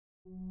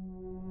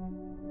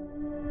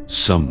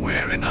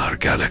Somewhere in our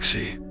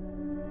galaxy,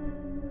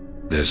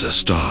 there's a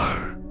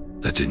star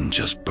that didn't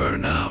just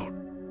burn out,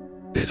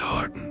 it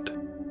hardened.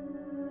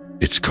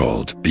 It's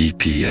called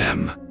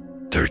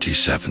BPM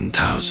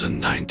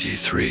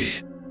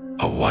 37093,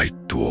 a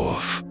white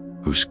dwarf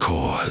whose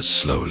core has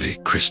slowly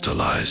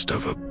crystallized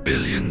over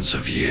billions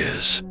of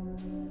years.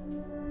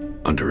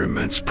 Under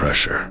immense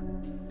pressure,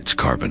 its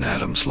carbon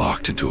atoms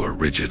locked into a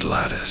rigid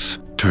lattice,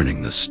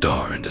 turning the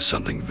star into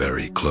something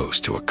very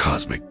close to a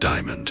cosmic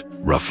diamond,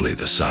 roughly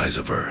the size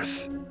of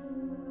Earth.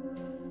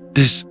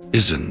 This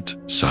isn't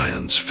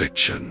science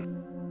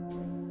fiction.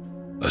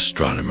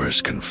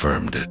 Astronomers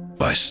confirmed it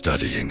by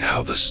studying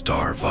how the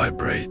star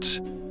vibrates,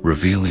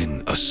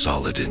 revealing a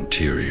solid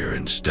interior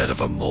instead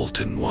of a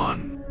molten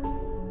one.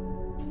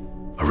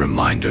 A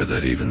reminder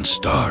that even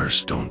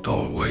stars don't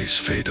always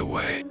fade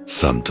away.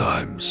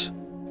 Sometimes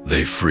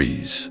they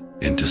freeze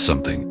into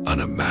something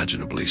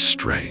unimaginably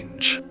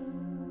strange.